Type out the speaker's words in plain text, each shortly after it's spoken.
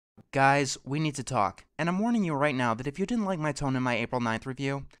Guys, we need to talk. And I'm warning you right now that if you didn't like my tone in my April 9th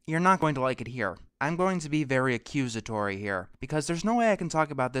review, you're not going to like it here. I'm going to be very accusatory here, because there's no way I can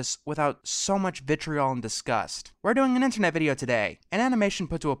talk about this without so much vitriol and disgust. We're doing an internet video today, an animation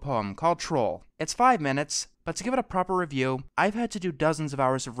put to a poem called Troll. It's 5 minutes, but to give it a proper review, I've had to do dozens of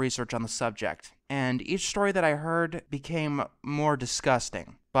hours of research on the subject, and each story that I heard became more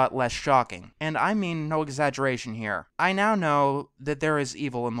disgusting, but less shocking. And I mean no exaggeration here. I now know that there is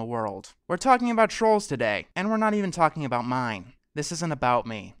evil in the world. We're talking about trolls today, and we're not even talking about mine. This isn't about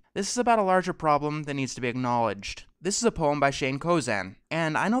me. This is about a larger problem that needs to be acknowledged. This is a poem by Koyczan,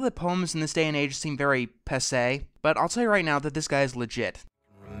 and I know that poems in this day and age seem very passé, but I'll tell you right now that this guy is legit.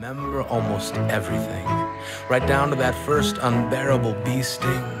 Remember almost everything, right down to that first unbearable bee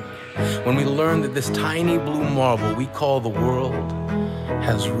sting, when we learned that this tiny blue marble we call the world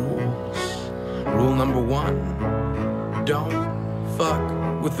has rules. Rule number 1, don't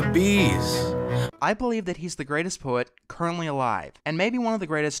fuck with the bees. I believe that he's the greatest poet currently alive, and maybe one of the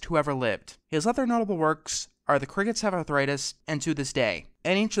greatest who ever lived. His other notable works are The Crickets Have Arthritis and To This Day,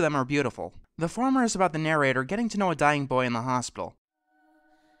 and each of them are beautiful. The former is about the narrator getting to know a dying boy in the hospital.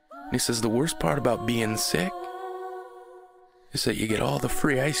 He says the worst part about being sick is that you get all the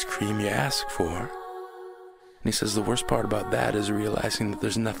free ice cream you ask for. And he says the worst part about that is realizing that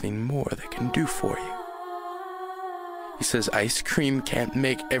there's nothing more they can do for you. He says ice cream can't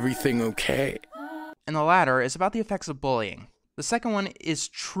make everything okay. And the latter is about the effects of bullying. The second one is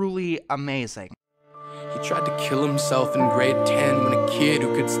truly amazing. He tried to kill himself in grade 10 when a kid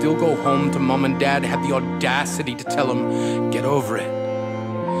who could still go home to mom and dad had the audacity to tell him, get over it.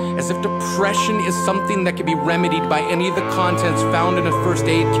 As if depression is something that can be remedied by any of the contents found in a first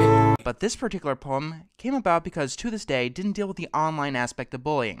aid kit. But this particular poem came about because To This Day didn't deal with the online aspect of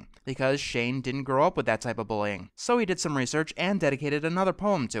bullying, because Shane didn't grow up with that type of bullying. So he did some research and dedicated another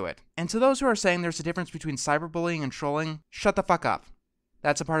poem to it. And to those who are saying there's a difference between cyberbullying and trolling, shut the fuck up.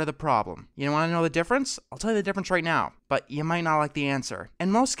 That's a part of the problem. You want to know the difference? I'll tell you the difference right now, but you might not like the answer.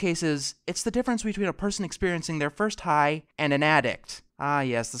 In most cases, it's the difference between a person experiencing their first high and an addict. Ah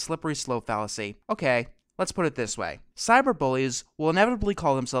yes, the slippery slope fallacy. Okay, let's put it this way. Cyberbullies will inevitably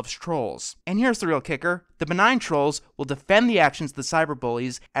call themselves trolls. And here's the real kicker. The benign trolls will defend the actions of the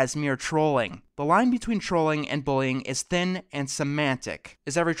cyberbullies as mere trolling. The line between trolling and bullying is thin and semantic.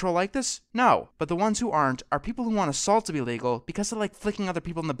 Is every troll like this? No. But the ones who aren't are people who want assault to be legal because they like flicking other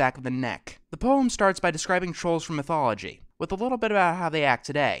people in the back of the neck. The poem starts by describing trolls from mythology, with a little bit about how they act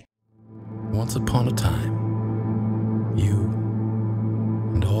today. Once upon a time, you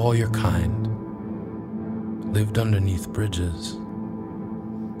and all your kind lived underneath bridges,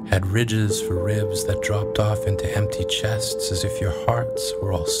 had ridges for ribs that dropped off into empty chests as if your hearts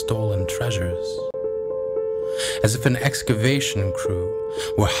were all stolen treasures. As if an excavation crew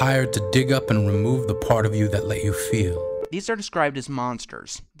were hired to dig up and remove the part of you that let you feel. These are described as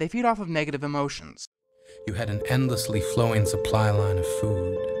monsters. They feed off of negative emotions. You had an endlessly flowing supply line of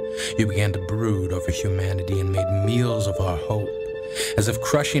food. You began to brood over humanity and made meals of our hope, as if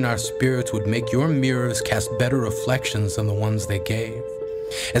crushing our spirits would make your mirrors cast better reflections than the ones they gave.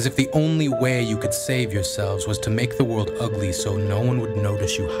 As if the only way you could save yourselves was to make the world ugly so no one would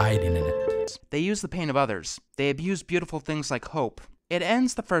notice you hiding in it. They use the pain of others. They abuse beautiful things like hope. It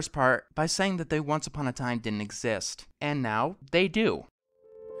ends the first part by saying that they once upon a time didn't exist. And now, they do.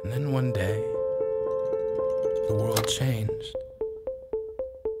 And then one day, the world changed.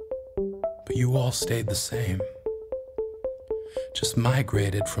 But you all stayed the same. Just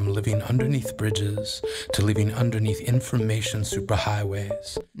migrated from living underneath bridges to living underneath information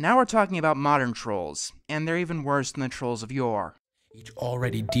superhighways. Now we're talking about modern trolls, and they're even worse than the trolls of yore. Each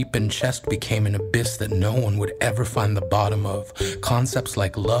already deepened chest became an abyss that no one would ever find the bottom of. Concepts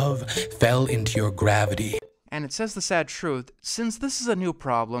like love fell into your gravity. And it says the sad truth, since this is a new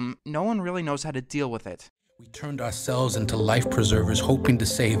problem, no one really knows how to deal with it. We turned ourselves into life preservers, hoping to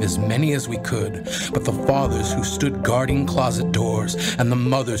save as many as we could. But the fathers who stood guarding closet doors and the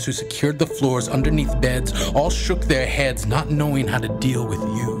mothers who secured the floors underneath beds all shook their heads, not knowing how to deal with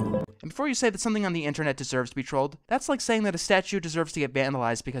you. And before you say that something on the internet deserves to be trolled, that's like saying that a statue deserves to get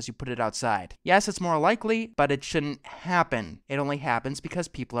vandalized because you put it outside. Yes, it's more likely, but it shouldn't happen. It only happens because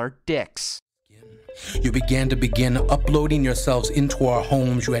people are dicks. You began uploading yourselves into our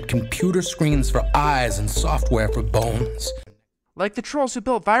homes. You had computer screens for eyes and software for bones. Like the trolls who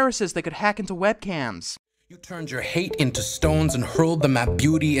built viruses that could hack into webcams. You turned your hate into stones and hurled them at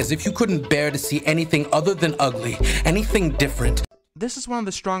beauty as if you couldn't bear to see anything other than ugly, anything different. This is one of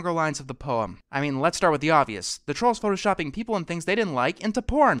the stronger lines of the poem. I mean, let's start with the obvious. The trolls photoshopping people and things they didn't like into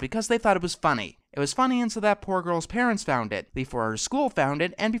porn because they thought it was funny. It was funny until that poor girl's parents found it, before her school found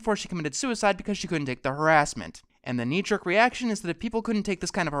it, and before she committed suicide because she couldn't take the harassment. And the knee-jerk reaction is that if people couldn't take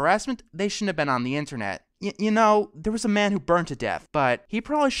this kind of harassment, they shouldn't have been on the internet. You know, there was a man who burned to death, but he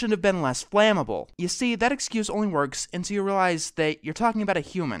probably should have been less flammable. You see, that excuse only works until you realize that you're talking about a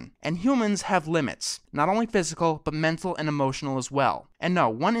human, and humans have limits, not only physical, but mental and emotional as well. And no,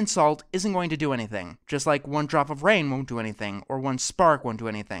 one insult isn't going to do anything, just like one drop of rain won't do anything, or one spark won't do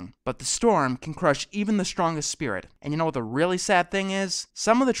anything. But the storm can crush even the strongest spirit. And you know what the really sad thing is?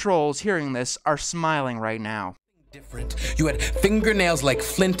 Some of the trolls hearing this are smiling right now. Different. You had fingernails like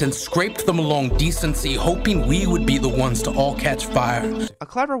flint and scraped them along decency, hoping we would be the ones to all catch fire. A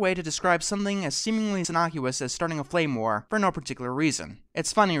clever way to describe something as seemingly innocuous as starting a flame war for no particular reason.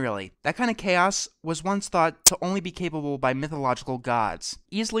 It's funny, really. That kind of chaos was once thought to only be capable by mythological gods,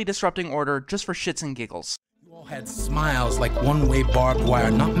 easily disrupting order just for shits and giggles. You all had smiles like one-way barbed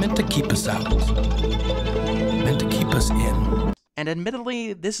wire, not meant to keep us out, meant to keep us in. And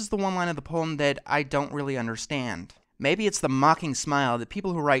admittedly, this is the one line of the poem that I don't really understand. Maybe it's the mocking smile that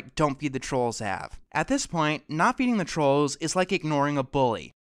people who write Don't Feed the Trolls have. At this point, not feeding the trolls is like ignoring a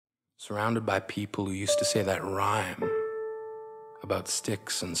bully. Surrounded by people who used to say that rhyme about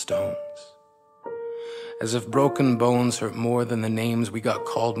sticks and stones. As if broken bones hurt more than the names we got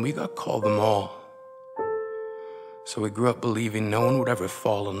called, and we got called them all. So we grew up believing no one would ever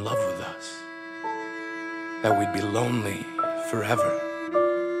fall in love with us. That we'd be lonely forever.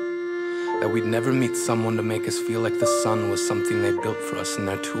 That we'd never meet someone to make us feel like the sun was something they built for us in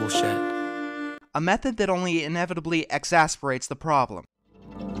their tool shed. A method that only inevitably exasperates the problem.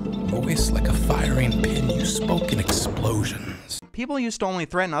 Voice like a firing pin, you spoke in explosions. People used to only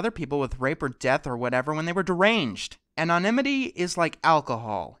threaten other people with rape or death or whatever when they were deranged. Anonymity is like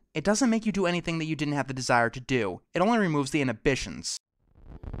alcohol. It doesn't make you do anything that you didn't have the desire to do. It only removes the inhibitions.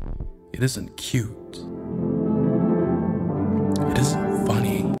 It isn't cute. It isn't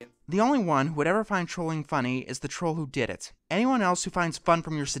funny. The only one who would ever find trolling funny is the troll who did it. Anyone else who finds fun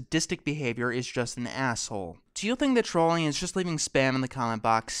from your sadistic behavior is just an asshole. Do you think that trolling is just leaving spam in the comment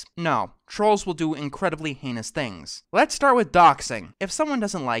box? No, trolls will do incredibly heinous things. Let's start with doxing. If someone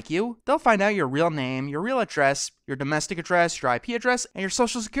doesn't like you, they'll find out your real name, your real address, your domestic address, your IP address, and your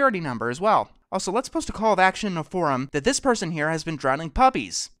social security number as well. Also, let's post a call of action in a forum that this person here has been drowning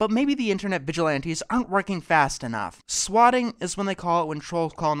puppies. But maybe the internet vigilantes aren't working fast enough. Swatting is when they call it when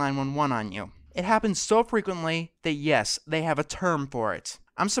trolls call 911 on you. It happens so frequently that yes, they have a term for it.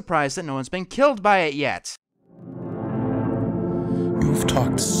 I'm surprised that no one's been killed by it yet. You've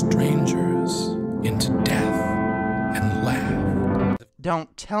talked strangers into death and laughed.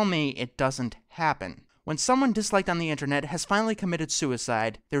 Don't tell me it doesn't happen. When someone disliked on the internet has finally committed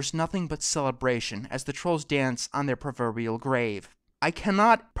suicide, there's nothing but celebration as the trolls dance on their proverbial grave. I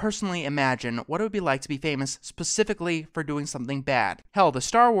cannot personally imagine what it would be like to be famous specifically for doing something bad. Hell, the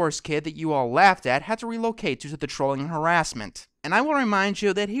Star Wars kid that you all laughed at had to relocate due to the trolling and harassment. And I will remind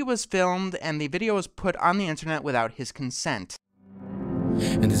you that he was filmed and the video was put on the internet without his consent.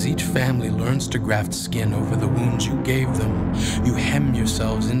 And as each family learns to graft skin over the wounds you gave them, you hem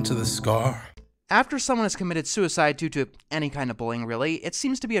yourselves into the scar. After someone has committed suicide due to any kind of bullying really, it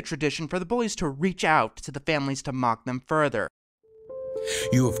seems to be a tradition for the bullies to reach out to the families to mock them further.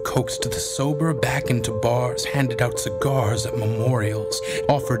 You have coaxed the sober back into bars, handed out cigars at memorials,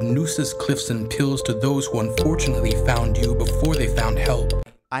 offered nooses, cliffs, and pills to those who unfortunately found you before they found help.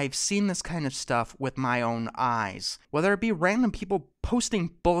 I've seen this kind of stuff with my own eyes. Whether it be random people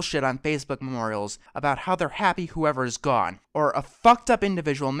posting bullshit on Facebook memorials about how they're happy whoever is gone, or a fucked up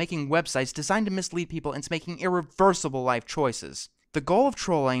individual making websites designed to mislead people into making irreversible life choices. The goal of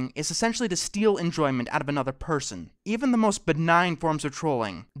trolling is essentially to steal enjoyment out of another person. Even the most benign forms of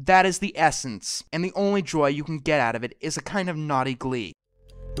trolling, that is the essence, and the only joy you can get out of it is a kind of naughty glee.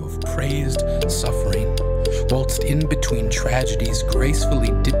 You have praised suffering, waltzed in between tragedies,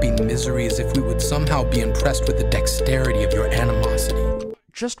 gracefully dipping misery as if we would somehow be impressed with the dexterity of your animosity.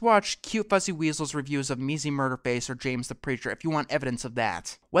 Just watch Cute Fuzzy Weasel's reviews of Measy Murderface or James the Preacher if you want evidence of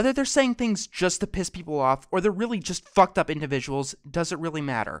that. Whether they're saying things just to piss people off, or they're really just fucked up individuals, does it really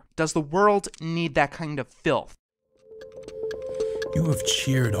matter? Does the world need that kind of filth? You have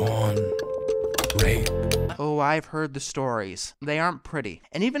cheered on rape. Oh, I've heard the stories. They aren't pretty.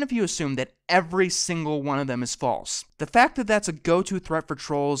 And even if you assume that every single one of them is false, the fact that that's a go-to threat for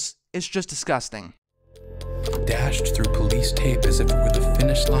trolls is just disgusting. Dashed through police tape as if it were the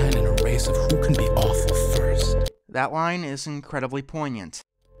finish line in a race of who can be awful first. That line is incredibly poignant.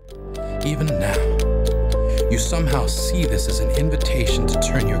 Even now, you somehow see this as an invitation to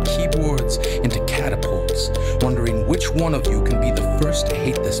turn your keyboards into catapults, wondering which one of you can be the first to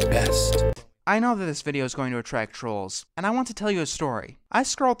hate this best. I know that this video is going to attract trolls, and I want to tell you a story. I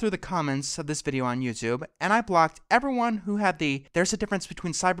scrolled through the comments of this video on YouTube, and I blocked everyone who had the "there's a difference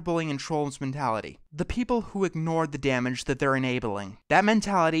between cyberbullying and trolls" mentality. The people who ignored the damage that they're enabling. That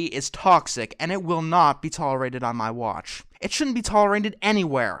mentality is toxic, and it will not be tolerated on my watch. It shouldn't be tolerated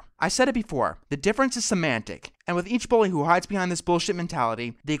anywhere. I said it before, the difference is semantic, and with each bully who hides behind this bullshit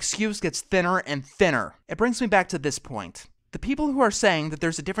mentality, the excuse gets thinner and thinner. It brings me back to this point. The people who are saying that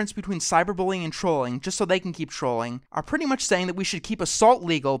there's a difference between cyberbullying and trolling just so they can keep trolling are pretty much saying that we should keep assault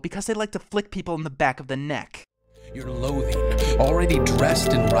legal because they like to flick people in the back of the neck. You're loathing, already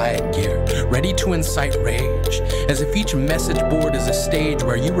dressed in riot gear, ready to incite rage, as if each message board is a stage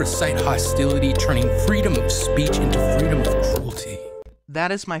where you recite hostility, turning freedom of speech into freedom of cruelty.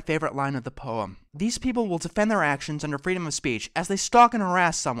 That is my favorite line of the poem. These people will defend their actions under freedom of speech as they stalk and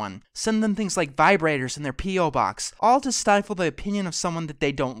harass someone, send them things like vibrators in their P.O. box, all to stifle the opinion of someone that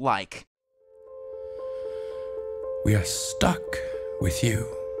they don't like. We are stuck with you.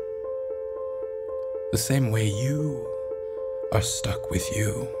 The same way you are stuck with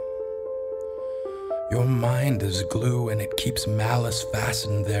you. Your mind is glue and it keeps malice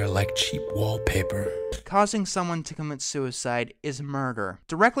fastened there like cheap wallpaper. Causing someone to commit suicide is murder,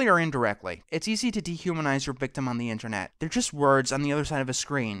 directly or indirectly. It's easy to dehumanize your victim on the internet. They're just words on the other side of a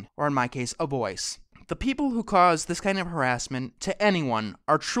screen, or in my case, a voice. The people who cause this kind of harassment to anyone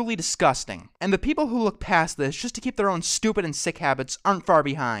are truly disgusting, and the people who look past this just to keep their own stupid and sick habits aren't far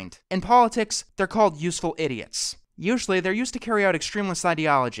behind. In politics, they're called useful idiots. Usually, they're used to carry out extremist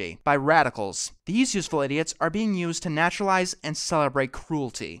ideology by radicals. These useful idiots are being used to naturalize and celebrate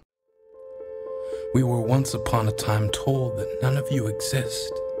cruelty. We were once upon a time told that none of you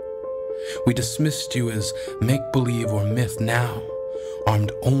exist. We dismissed you as make-believe or myth. Now,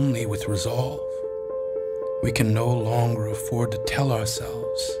 armed only with resolve, we can no longer afford to tell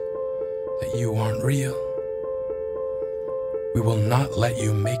ourselves that you aren't real. We will not let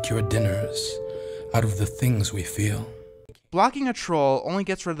you make your dinners out of the things we feel. Blocking a troll only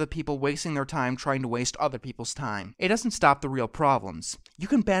gets rid of the people wasting their time trying to waste other people's time. It doesn't stop the real problems. You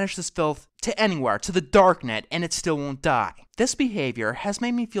can banish this filth to anywhere, to the darknet, and it still won't die. This behavior has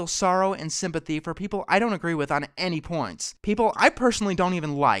made me feel sorrow and sympathy for people I don't agree with on any points. People I personally don't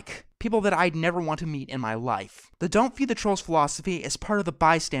even like. People that I'd never want to meet in my life. The don't feed the trolls philosophy is part of the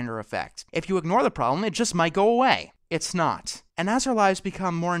bystander effect. If you ignore the problem, it just might go away. It's not. And as our lives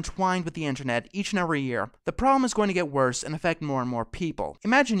become more entwined with the internet each and every year, the problem is going to get worse and affect more and more people.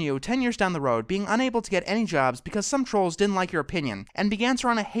 Imagine you, 10 years down the road, being unable to get any jobs because some trolls didn't like your opinion and began to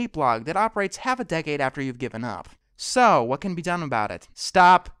run a hate blog that operates half a decade after you've given up. So, what can be done about it?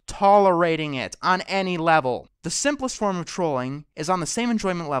 Stop tolerating it on any level. The simplest form of trolling is on the same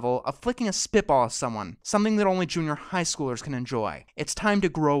enjoyment level of flicking a spitball at someone, something that only junior high schoolers can enjoy. It's time to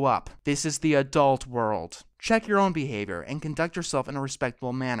grow up. This is the adult world. Check your own behavior and conduct yourself in a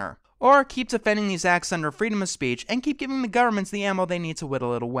respectable manner. Or keep defending these acts under freedom of speech and keep giving the governments the ammo they need to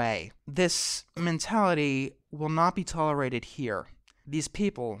whittle it away. This mentality will not be tolerated here. These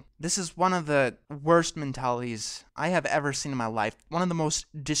people, this is one of the worst mentalities I have ever seen in my life. One of the most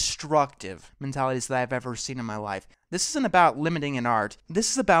destructive mentalities that I've ever seen in my life. This isn't about limiting an art.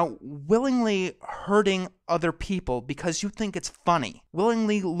 This is about willingly hurting other people because you think it's funny.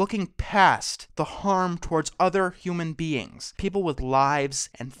 Willingly looking past the harm towards other human beings. People with lives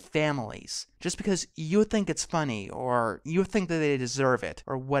and families. Just because you think it's funny or you think that they deserve it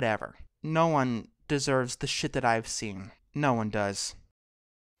or whatever. No one deserves the shit that I've seen. No one does.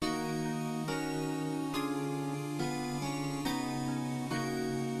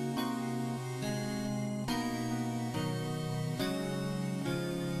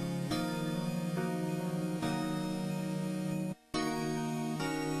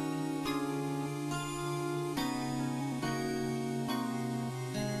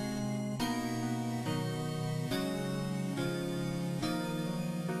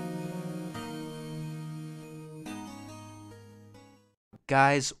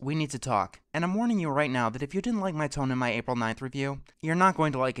 Guys, we need to talk. And I'm warning you right now that if you didn't like my tone in my April 9th review, you're not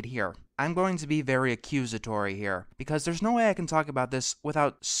going to like it here. I'm going to be very accusatory here, because there's no way I can talk about this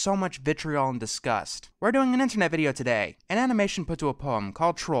without so much vitriol and disgust. We're doing an internet video today, an animation put to a poem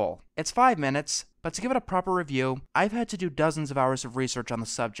called Troll. It's 5 minutes, but to give it a proper review, I've had to do dozens of hours of research on the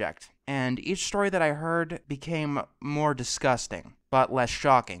subject, and each story that I heard became more disgusting, but less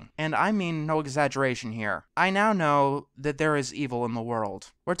shocking. And I mean no exaggeration here. I now know that there is evil in the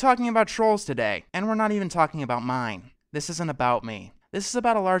world. We're talking about trolls today, and we're not even talking about mine. This isn't about me. This is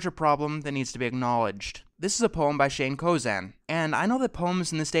about a larger problem that needs to be acknowledged. This is a poem by Koyczan, and I know that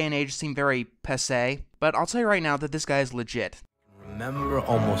poems in this day and age seem very passé, but I'll tell you right now that this guy is legit. Remember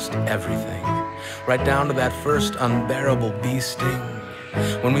almost everything, right down to that first unbearable bee sting,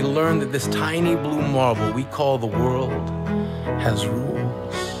 when we learned that this tiny blue marble we call the world has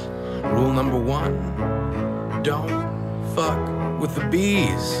rules. Rule number 1, don't fuck with the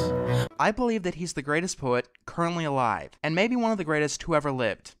bees. I believe that he's the greatest poet currently alive, and maybe one of the greatest who ever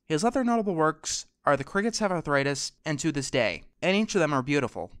lived. His other notable works are The Crickets Have Arthritis and To This Day, and each of them are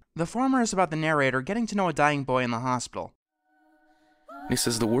beautiful. The former is about the narrator getting to know a dying boy in the hospital. He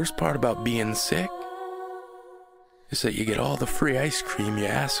says the worst part about being sick is that you get all the free ice cream you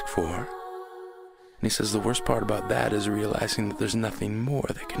ask for. And he says the worst part about that is realizing that there's nothing more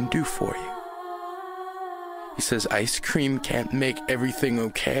they can do for you. He says ice cream can't make everything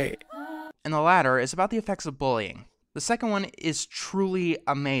okay. And the latter is about the effects of bullying. The second one is truly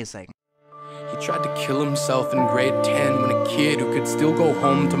amazing. He tried to kill himself in grade 10 when a kid who could still go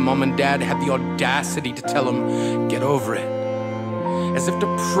home to mom and dad had the audacity to tell him, get over it. As if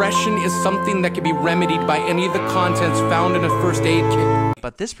depression is something that can be remedied by any of the contents found in a first aid kit.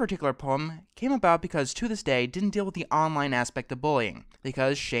 But this particular poem came about because To This Day didn't deal with the online aspect of bullying,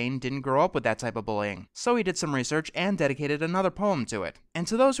 because Shane didn't grow up with that type of bullying. So he did some research and dedicated another poem to it. And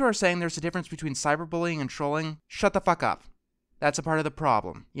to those who are saying there's a difference between cyberbullying and trolling, shut the fuck up. That's a part of the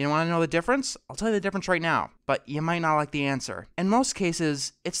problem. You want to know the difference? I'll tell you the difference right now, but you might not like the answer. In most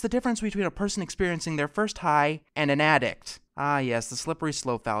cases, it's the difference between a person experiencing their first high and an addict. Ah yes, the slippery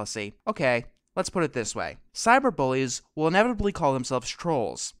slope fallacy. Okay, let's put it this way. Cyberbullies will inevitably call themselves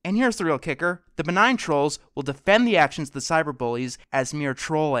trolls. And here's the real kicker. The benign trolls will defend the actions of the cyberbullies as mere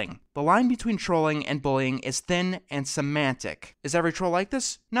trolling. The line between trolling and bullying is thin and semantic. Is every troll like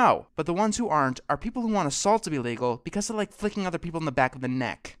this? No. But the ones who aren't are people who want assault to be legal because they like flicking other people in the back of the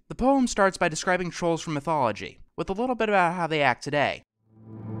neck. The poem starts by describing trolls from mythology, with a little bit about how they act today.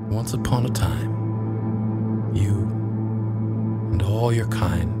 Once upon a time, you and all your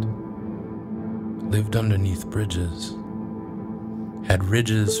kind lived underneath bridges, had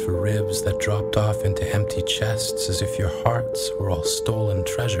ridges for ribs that dropped off into empty chests as if your hearts were all stolen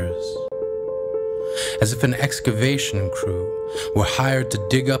treasures. As if an excavation crew were hired to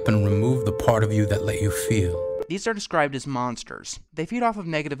dig up and remove the part of you that let you feel. These are described as monsters. They feed off of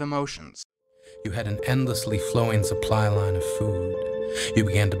negative emotions. You had an endlessly flowing supply line of food. You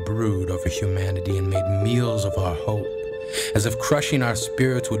began to brood over humanity and made meals of our hope, as if crushing our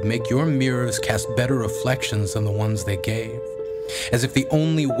spirits would make your mirrors cast better reflections than the ones they gave. As if the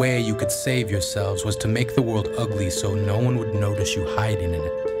only way you could save yourselves was to make the world ugly so no one would notice you hiding in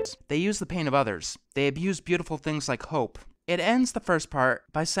it. They use the pain of others. They abuse beautiful things like hope. It ends the first part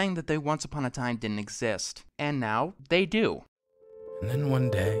by saying that they once upon a time didn't exist. And now, they do. And then one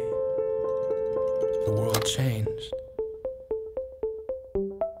day, the world changed.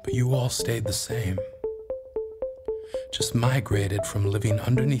 But you all stayed the same. Just migrated from living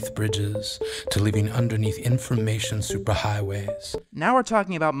underneath bridges to living underneath information superhighways. Now we're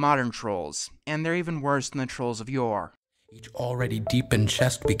talking about modern trolls, and they're even worse than the trolls of yore. Each already deepened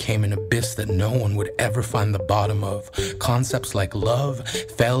chest became an abyss that no one would ever find the bottom of. Concepts like love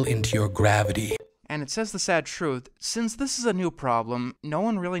fell into your gravity. And it says the sad truth, since this is a new problem, no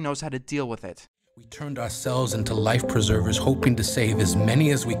one really knows how to deal with it. We turned ourselves into life preservers, hoping to save as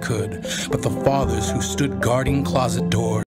many as we could, but the fathers who stood guarding closet doors